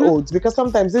 9-year-olds because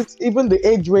sometimes it's even the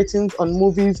age ratings on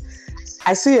movies.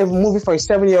 I see a movie for a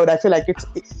 7-year-old, I feel like it's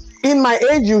in my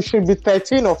age. You should be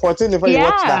 13 or 14 before you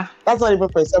watch that. That's not even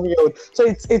for a 7-year-old. So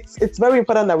it's very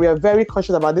important that we are very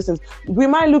conscious about this. We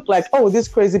might look like, oh, this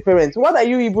crazy parents. What are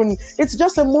you even? It's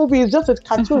just a movie. It's just a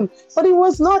cartoon, but it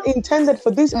was not intended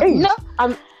for this age. No.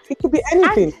 And it could be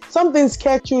anything. Something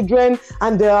scares children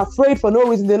and they're afraid for no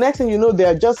reason. The next thing you know,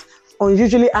 they're just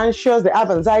unusually anxious. They have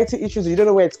anxiety issues. You don't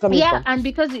know where it's coming from. Yeah, and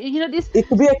because this, it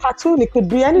could be a cartoon. It could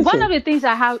be anything. One of the things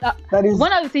I have,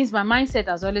 one of the things my mindset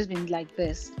has always been like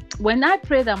this. When I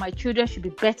pray that my children should be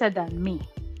better than me,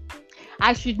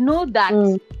 I should know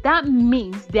that that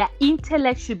means their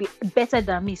intellect should be better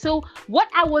than me. So what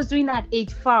I was doing at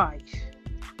age 5,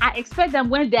 I expect them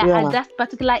when they're at that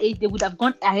particular age, they would have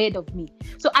gone ahead of me.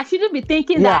 So I shouldn't be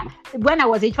thinking that when I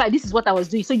was age 5, this is what I was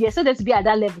doing. So you expect them to be at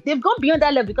that level. They've gone beyond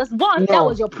that level because one, that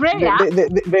was your prayer.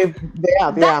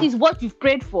 That is what you've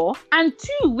prayed for. And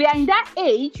 2, we are in that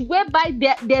age whereby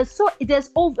there's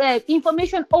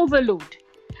information overload.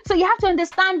 So you have to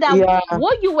understand that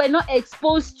what you were not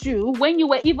exposed to when you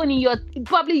were even in your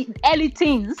probably early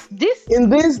teens.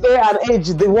 In this day and age,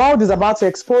 the world is about to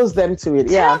expose them to it.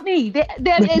 Tell me,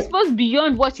 they're exposed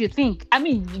beyond what you think. I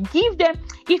mean, give them,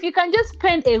 if you can just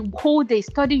spend a whole day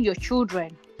studying your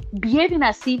children, behaving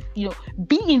as if,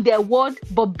 be in their world,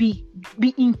 but be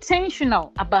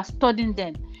intentional about studying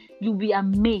them, you'll be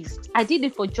amazed. I did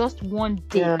it for just one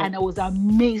day and I was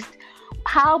amazed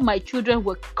how my children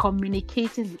were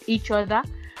communicating with each other,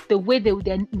 the way their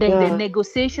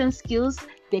negotiation skills,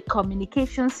 their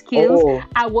communication skills.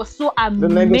 I was so amazed.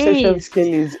 The negotiation skill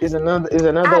is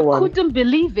another one. I couldn't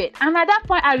believe it, and at that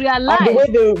point I realized the way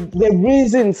they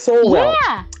reason so well.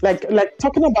 Like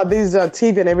talking about this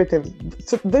TV and everything.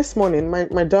 So this morning,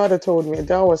 my daughter told me.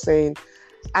 Adele was saying,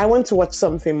 "I want to watch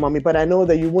something, mommy, but I know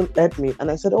that you won't let me."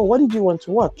 And I said, "Oh, what did you want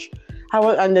to watch?"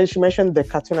 And then she mentioned the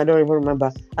cartoon. I don't even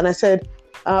remember. And I said,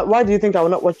 "Why do you think I will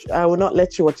not watch? I will not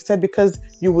let you watch?" She said, "Because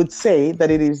you would say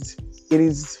that it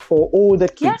is for older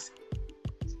kids."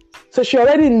 So she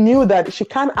already knew that she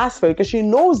can't ask for it because she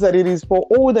knows that it is for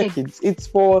older kids. It's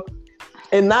for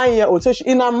a 9-year-old. So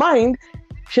in her mind,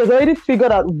 she has already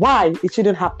figured out why it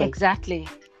shouldn't happen. Exactly.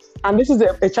 And this is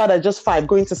a child that's just 5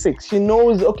 going to 6. She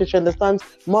knows, she understands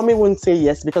mommy won't say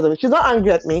yes because of it. She's not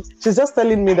angry at me. She's just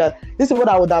telling me that this is what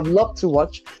I would have loved to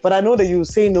watch, but I know that you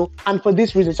say no, and for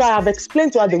this reason. So I have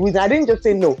explained to her the reason. I didn't just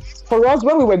say no. For us,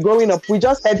 when we were growing up, we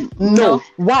just said no.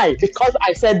 Why? Because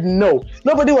I said no.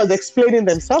 Nobody was explaining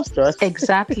themselves to us.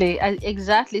 Exactly.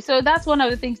 So that's one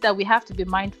of the things that we have to be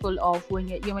mindful of when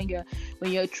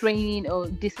you're training or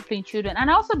disciplining children. And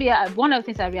also one of the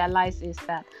things I realized is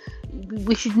that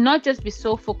we should not just be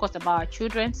so focused about our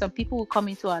children. Some people will come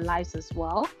into our lives as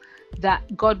well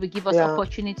that God will give us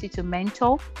opportunity to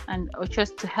mentor or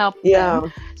just to help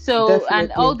them. So definitely.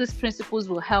 And all these principles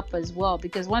will help as well,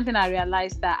 because one thing I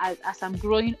realized that as I'm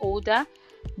growing older,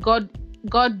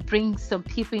 God brings some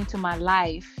people into my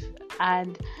life,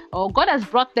 God has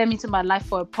brought them into my life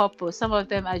for a purpose. Some of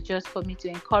them are just for me to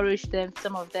encourage them.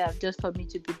 Some of them are just for me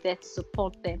to be there to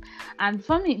support them. And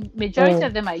for me, majority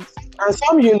of them are. And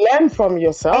some you learn from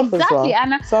yourself as well.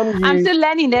 And I'm still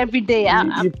learning every day.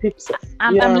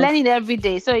 I'm learning every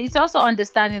day. So it's also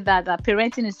understanding that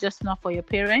parenting is just not for your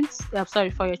parents.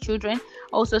 For your children.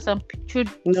 Also, some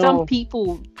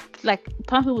people like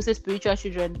some people say spiritual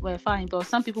children were fine, but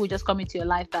some people will just come into your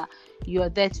life that you are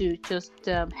there to just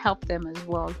help them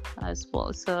as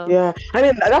well. So yeah, I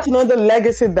mean that's another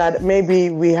legacy that maybe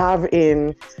we have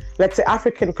in, let's say,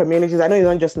 African communities. I know it's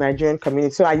not just Nigerian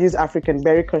communities, so I use African,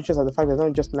 very conscious of the fact that it's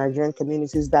not just Nigerian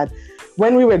communities. That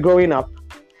when we were growing up,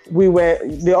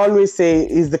 they always say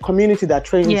is the community that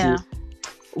trains you.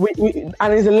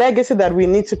 And it's a legacy that we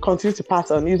need to continue to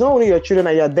pass on. It's not only your children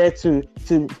that you're there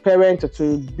to parent or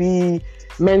to be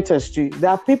mentors to. There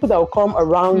are people that will come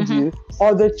around you,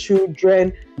 other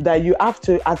children that you have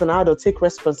to, as an adult, take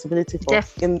responsibility for.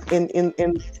 Yes. In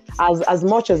as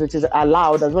much as it is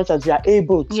allowed, as much as you are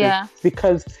able to,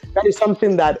 because that is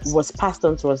something that was passed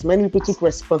on to us. Many people took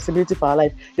responsibility for our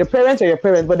life. Your parents are your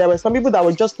parents, but there were some people that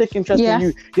would just take interest in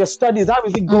you, your studies. How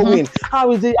is it going?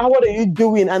 What are you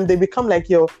doing? And they become like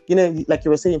your, like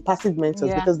you were saying, passive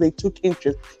mentors, because they took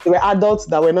interest. They were adults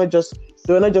that were not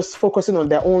just focusing on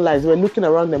their own lives. They were looking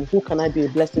around them. Who can I be a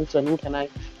blessing to, and who can I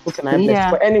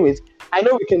bless? But anyways, I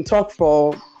know we can talk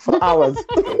for hours.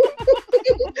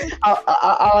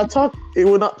 Our talk, it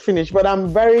will not finish, but I'm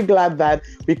very glad that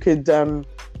we could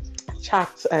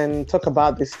chat and talk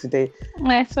about this today.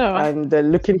 That's all right.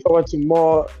 And looking forward to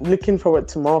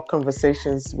more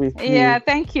conversations with you. Yeah,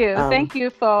 thank you. Thank you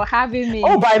for having me.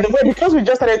 Oh, by the way, because we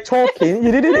just started talking,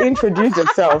 you didn't introduce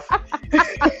yourself.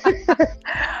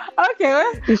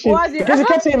 Okay, because you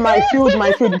kept saying my field.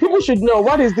 People should know,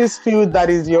 what is this field that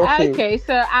is your field? Okay,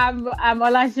 so I'm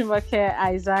Olajumoke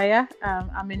Isaiah.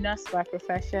 I'm a nurse by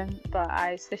profession, but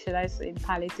I specialize in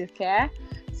palliative care.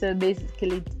 So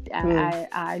basically,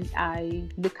 I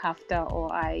look after,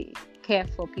 or I care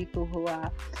for people who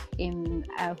are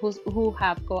who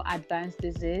have got advanced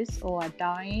disease or are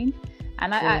dying,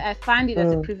 and I find it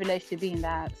as a privilege to be in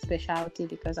that specialty,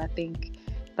 because I think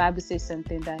Bible says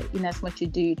something that in as much you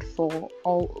do it for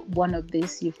one of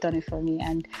these, you've done it for me.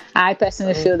 And I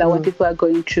personally feel that when people are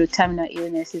going through terminal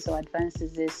illnesses or advanced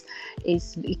disease,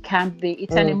 it's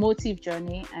an emotive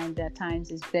journey, and at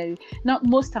times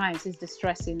most times it's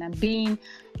distressing, and being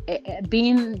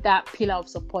that pillar of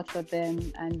support for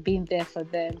them and being there for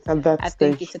them, I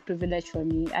think it's a privilege for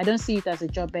me. I don't see it as a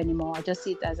job anymore. I just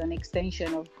see it as an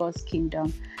extension of God's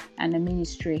kingdom and a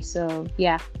ministry. So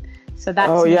yeah. So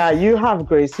that's you have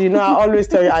grace. I always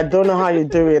tell you, I don't know how you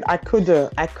do it. I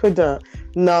couldn't.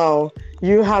 No,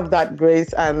 you have that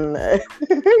grace, and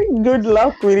good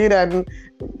luck with it, and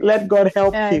let God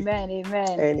help you.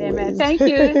 Amen. Thank you.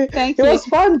 It was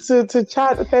fun to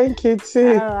chat. Thank you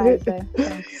too. All right, then.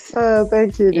 Thanks.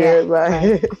 Thank you, dear.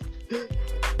 Bye.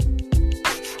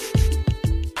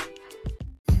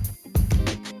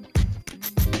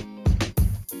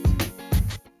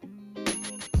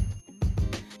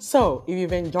 So, if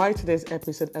you've enjoyed today's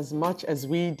episode as much as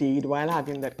we did while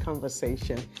having that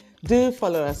conversation, do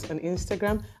follow us on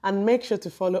Instagram, and make sure to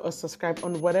follow or subscribe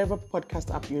on whatever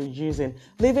podcast app you're using.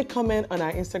 Leave a comment on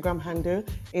our Instagram handle,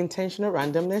 Intentional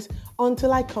Randomness.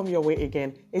 Until I come your way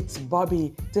again, it's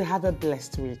Bobby. Do have a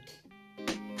blessed week.